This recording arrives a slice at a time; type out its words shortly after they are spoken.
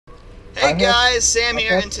Hey guys, Sam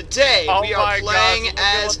here, and today we are playing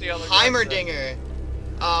as Heimerdinger.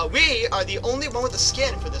 We are the only one with a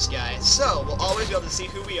skin for this guy, so we'll always be able to see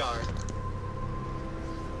who we are.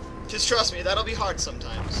 Just trust me, that'll be hard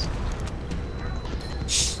sometimes.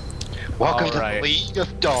 Welcome to the League of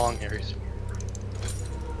Dongers.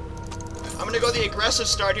 I'm gonna go the aggressive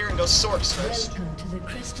start here and go Sorks first. Welcome to the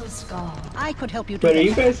Crystal Skull. I could help you. But are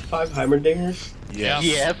you guys 5 Heimerdingers? Yes.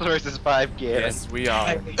 Yes, versus 5 Garen. Yes, we are.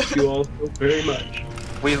 I hate you all so very much.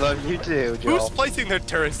 We love you too, Joel. Who's placing their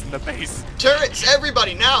turrets in the base? Turrets!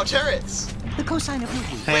 Everybody now, turrets! The cosine of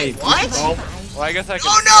movement. Hey, what? Well, I guess I can.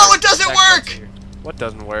 Oh no, it doesn't work! What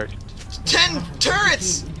doesn't work? 10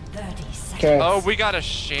 turrets! Oh, we got a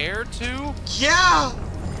share too? Yeah!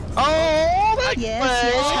 Oh, that's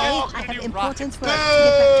yes, I have important work to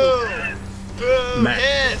get back to. Boo!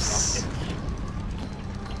 Yes!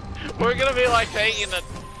 We're gonna be like taking the.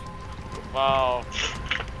 Wow.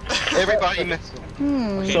 Everybody missed.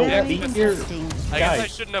 So leave your I guess I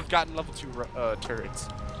shouldn't have gotten level 2 turrets.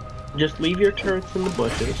 Just leave your turrets in the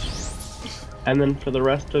bushes, and then for the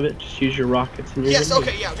rest of it, just use your rockets and your. Yes,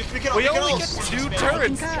 okay, yeah, we only get 2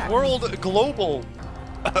 turrets. World global.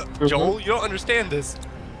 Joel, you don't understand this.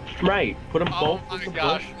 Right, put them both Oh in the my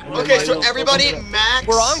gosh. bush. Okay, so everybody max.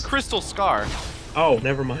 We're on Crystal Scar. Oh,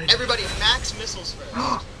 never mind. Everybody max missiles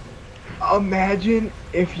first. Imagine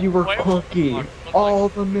if you were cooking all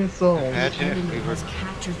the missiles. Imagine if we were.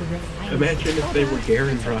 Imagine if they were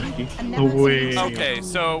Garen Rocky. No way. Okay,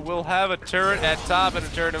 so we'll have a turret at top and a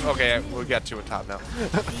turret. Okay, we got 2 at top now.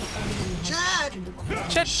 Chad!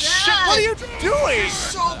 Chad, shit, what are you doing?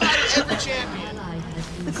 So bad at every champion.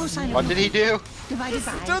 The cosine of What did he do? divided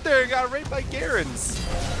by. Stood there and got raped by Garens.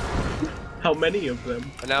 How many of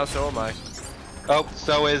them? And now so am I. Oh,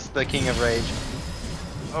 so is the King of Rage.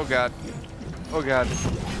 Oh god. Oh god.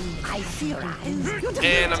 I theorize.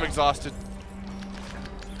 And I'm exhausted.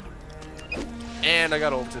 And I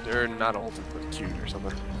got ulted, or not ulted, but queued or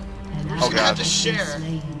something. Oh god. Have to share.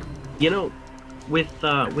 You know, with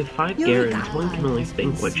 5 Garens, one can only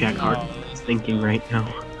think what Jack Hart is thinking right now.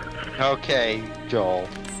 Okay, Joel.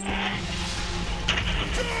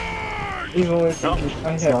 His only No,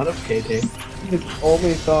 it's not okay, Dave. His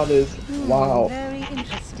only thought is, wow, Very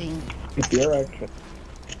interesting. it's your action.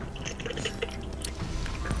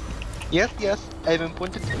 Yes, I've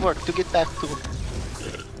important work to get back to.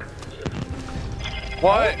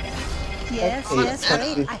 What? Yes,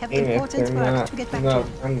 hurry. I have important work to get back to.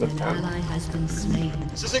 I'm the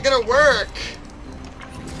This isn't gonna work.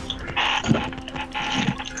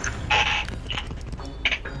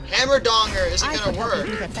 Hammerdonger isn't I gonna could help you work.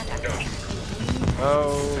 do that better.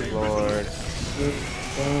 Oh lord.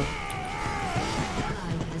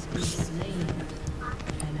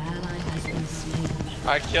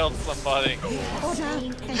 I killed somebody.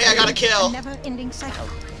 Hey, I got a kill. Never-ending cycle.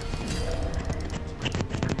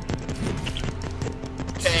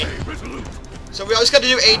 Okay. So we always gotta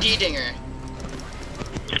do AD Dinger.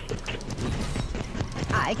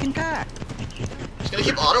 I concur. Just gonna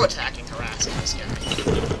keep auto-attacking, harassing this guy.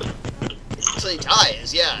 Until he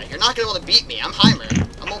dies, yeah. You're not gonna be able to beat me. I'm Heimer.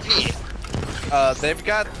 I'm OP. They've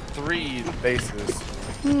got 3 bases.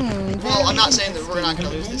 Well, I'm not saying that we're not gonna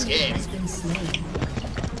lose this game.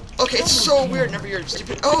 Okay, it's so weird whenever you're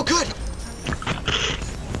stupid. Oh, good!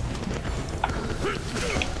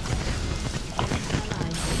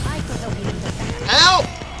 Help!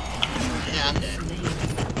 Yeah, I'm dead.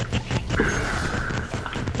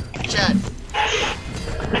 Chad.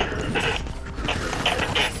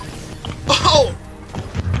 Oh!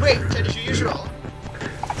 Wait, Chad, did you use your ult?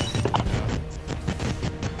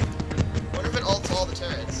 What if it ults all the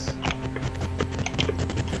turrets?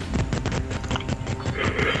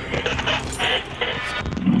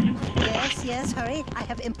 Yes, hurry. I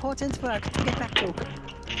have important work to get back to.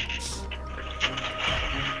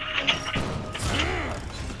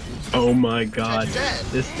 Oh my god. Dead.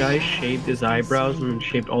 This guy shaved his eyebrows and then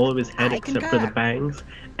shaved all of his head I except for the concur. bangs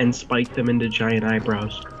and spiked them into giant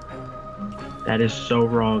eyebrows. That is so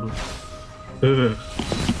wrong. Ugh.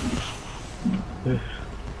 Ugh.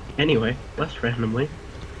 Anyway, less randomly.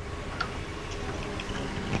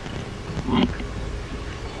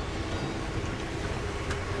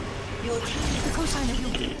 The cosine of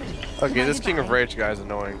movement. Okay, this King of Rage guy's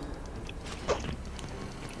annoying.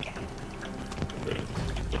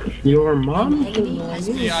 Your mom?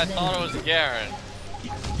 Yeah, I thought it was Garen.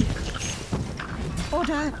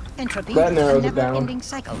 Order, entropy, That narrows it down. never-ending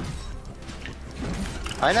cycle.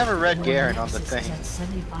 I never read Garen on the thing.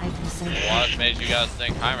 What made you guys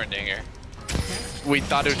think Heimerdinger? We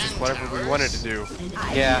thought it was just whatever we wanted to do.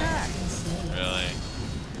 Yeah. Really?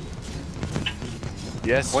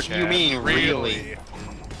 Yes, What do you mean, really?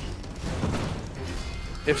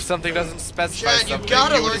 If something doesn't specify Chad, you something,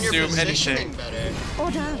 gotta you would learn your assume positioning anything. better.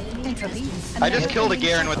 Order, entropy. I just killed a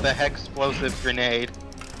Garen with the Hex-explosive grenade.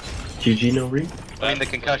 GG, no re? I mean, the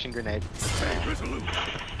concussion grenade.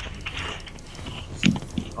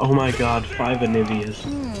 Oh my god, 5 Anivias.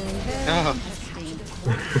 Oh.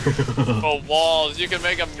 Oh, walls, you can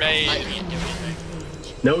make a maze. I can't do anything.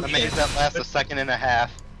 No A maze chance. that lasts a second and a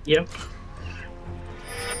half. Yep.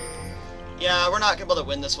 Yeah, we're not able to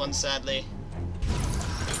win this one, sadly.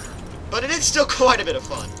 But it is still quite a bit of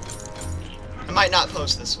fun. I might not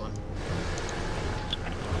post this one.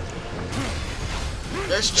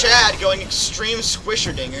 There's Chad going extreme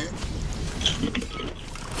squisherdinger.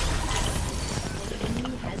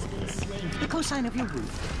 The cosine of your root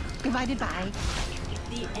divided by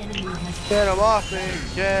Get him off me!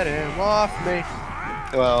 Get him off me!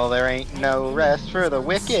 Well, there ain't no rest for the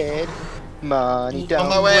wicked. Money don't On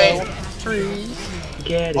my way. grow on trees.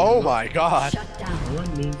 Get it. Oh my god!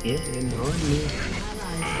 On me, get him on me.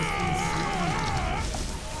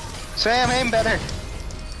 Sam, aim better.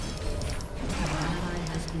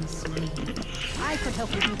 I could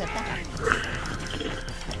help you do that better.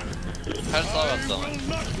 How's that going?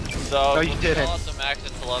 So, No, you didn't. The max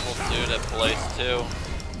it to level 2 to place 2.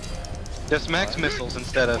 Just max missiles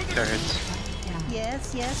instead of turrets.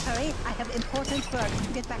 Yes, yes, hurry. I have important work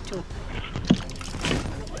to get back to.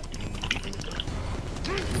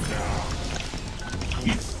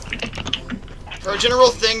 For a general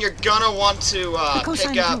thing, you're gonna want to The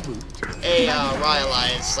cosine pick of up your root. a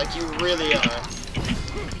Rhyolize, like you really are.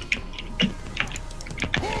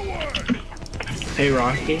 Hey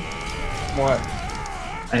Rocky, What?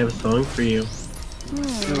 I have a song for you. Do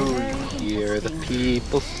you hear the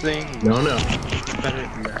people sing? No, no. Better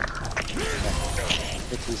than that.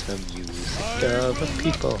 This is the music of a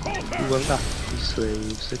people who will not be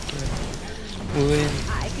slaves again. When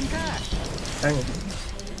I concur. Hang on.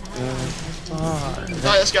 Oh,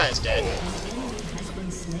 this guy is dead.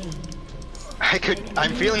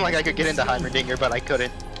 I'm feeling like I could get into Heimerdinger, but I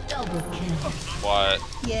couldn't. What?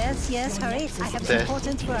 Yes, yes, hurry. I have There.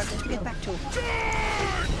 important work to get back to.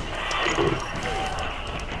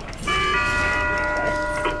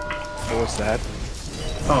 What was that?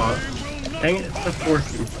 Oh, dang it, it's not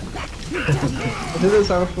working. Isn't this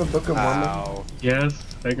sound from the Book of Mormon? Ow. Yes,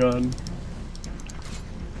 hang on.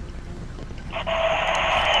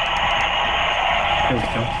 There we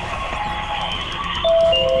go.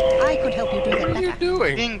 I could help you do that What are you better.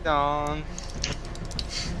 doing? Ding dong.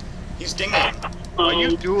 He's dinging. Are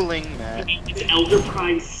you dueling, Matt? It's Elder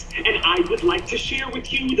Price, and I would like to share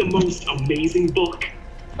with you the most amazing book.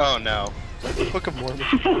 Oh no. The Book of Mormon.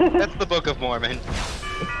 That's the Book of Mormon.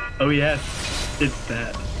 Oh yes, it's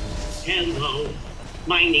that. Hello,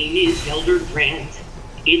 my name is Elder Grant.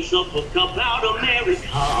 It's a book about America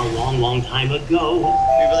a long, long time ago.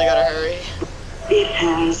 We really gotta hurry. It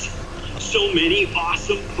has so many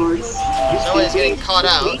awesome parts. Somebody's getting caught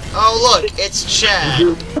out. Oh look, it's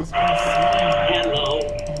Chad. Hello,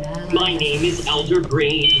 my name is Elder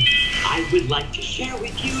Green. I would like to share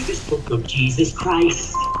with you this book of Jesus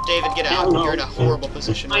Christ. David, get out. You're in a horrible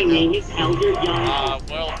position My right name now. is Elder Young.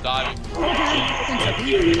 Well done.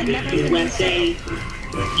 You live in the USA.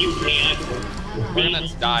 You can We're gonna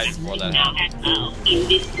die before that happens. in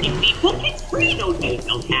this nifty book, it's free. No, you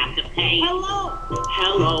don't have to pay. Hello.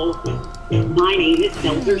 Hello. My name is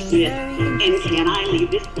Elder Smith, and can I leave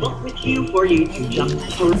this book with you for you to just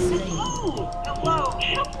peruse? Hello.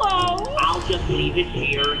 Hello. I'll just leave it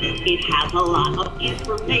here. It has a lot of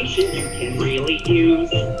information you can really use.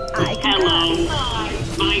 Hello.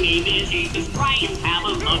 My name is Jesus Christ. Have a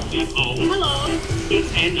look at home. Hello.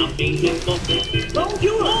 It's an amazing book. Don't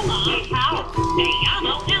you know my house? Hey, I'm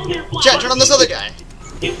an elder. Chad, turn on this other guy.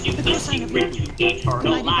 If you the secret to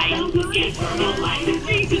eternal life is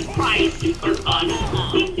Jesus Christ, super fun.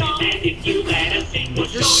 And if you let us sing,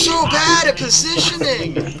 You're so bad at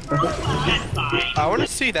positioning. I want to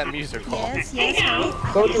see that music hall. Yes, yes, hurry.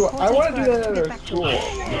 So do I want to do that at our Get back to. school.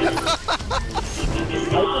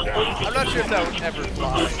 I'm not sure if that would ever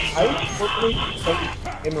fly. I would totally put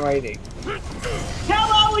in writing.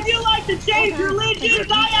 Hello, would you like to change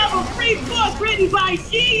religions? I have a free book written by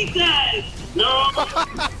Jesus. No. That's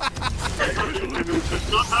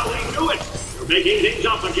not how we do it. You're making things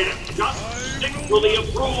up again. Just stick to the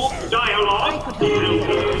approved dialogue.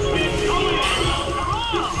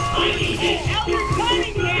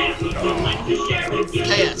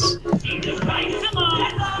 KS.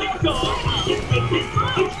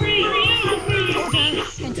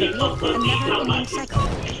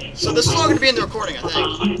 So this is all going to be in the recording, I think.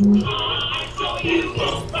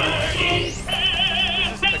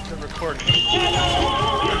 work.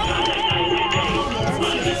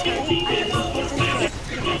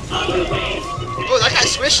 Oh, that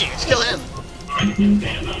guy's squishy. Let's kill him.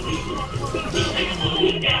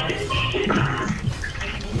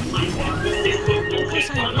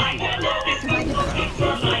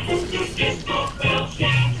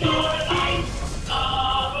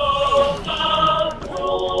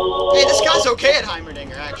 Hey, this guy's okay at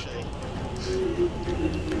Heimerdinger, actually.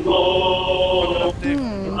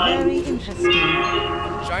 Very interesting.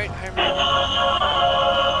 Giant Heimerdinger.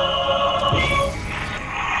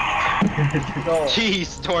 Jeez,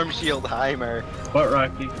 Storm Shield Heimer. What,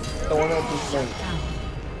 Rocky? The one that just went. Was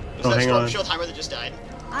Oh, that hang Storm on. Shield Heimer that just died?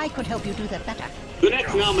 I could help you do that better. The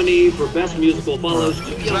next nominee for Best Musical follows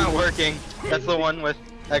It's not working. That's the one with.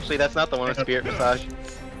 Actually, that's not the one with Spirit Massage.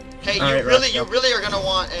 Hey, Alright, you really are gonna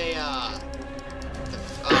want a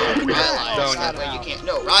Rhyalize. Don't. That way you can't.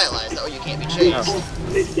 No, Rhyalize. That way you can't be chased.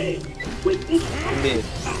 Mid.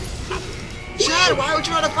 Chad, why would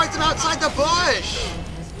you want to fight them outside the bush?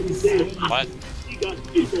 What?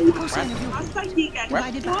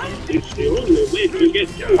 Divided by It's the only way to get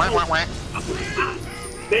you. Wah, wah, wah.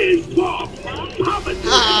 There's more.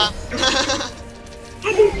 Haha. I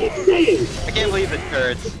don't keep saying. I can't believe the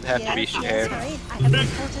turrets have to be yes, shared. hurry. I have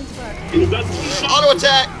important work. Auto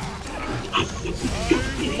attack.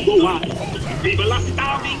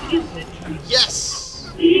 Yes.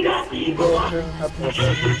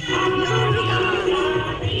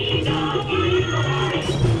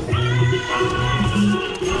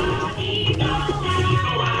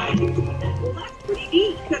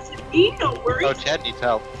 Oh, Chad needs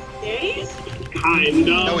help. Kind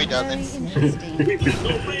No, of. he Very doesn't. interesting. We've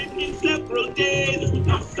been away in several days.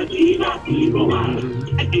 Pasadena, evil one.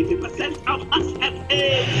 And 80% of us have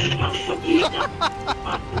AIDS. Pasadena.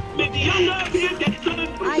 Maybe your love here gets turned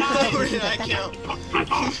I could help Who you do did I that kill? better.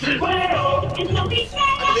 I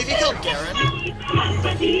believe he killed Garen.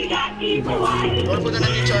 Or put down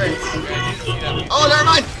any turrets. Oh, never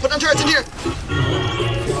mind. Put down turrets in here.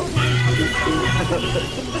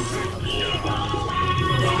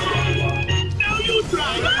 Now you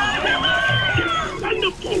try. Stand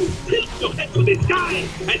up, tilt your head to the sky,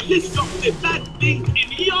 and list off the bad things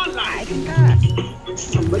in your I life. concur.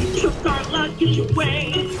 Somebody took our luggage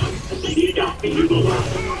away. The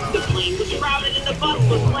plane was crowded and the bus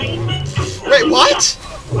was late. Wait, what?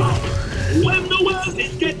 When the world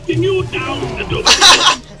is getting you down,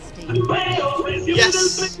 Interesting. raise your Yes.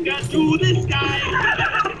 little finger to the sky.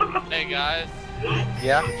 Hey guys.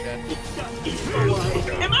 Yeah? Am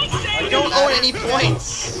I saying I don't own any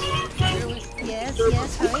points. Yes, hurry. I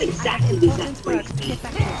have important work to get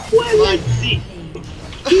back to. Well, let's see.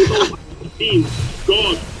 Evil means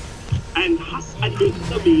God, and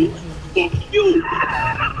Hasadut means fuck you. So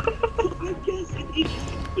I guess it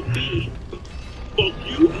could be fuck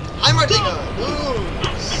you. Heimerdinger. Ooh.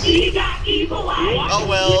 Oh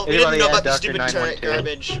well, we didn't Anybody know add about the Dr. stupid 912? turret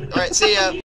garbage. Alright, see ya.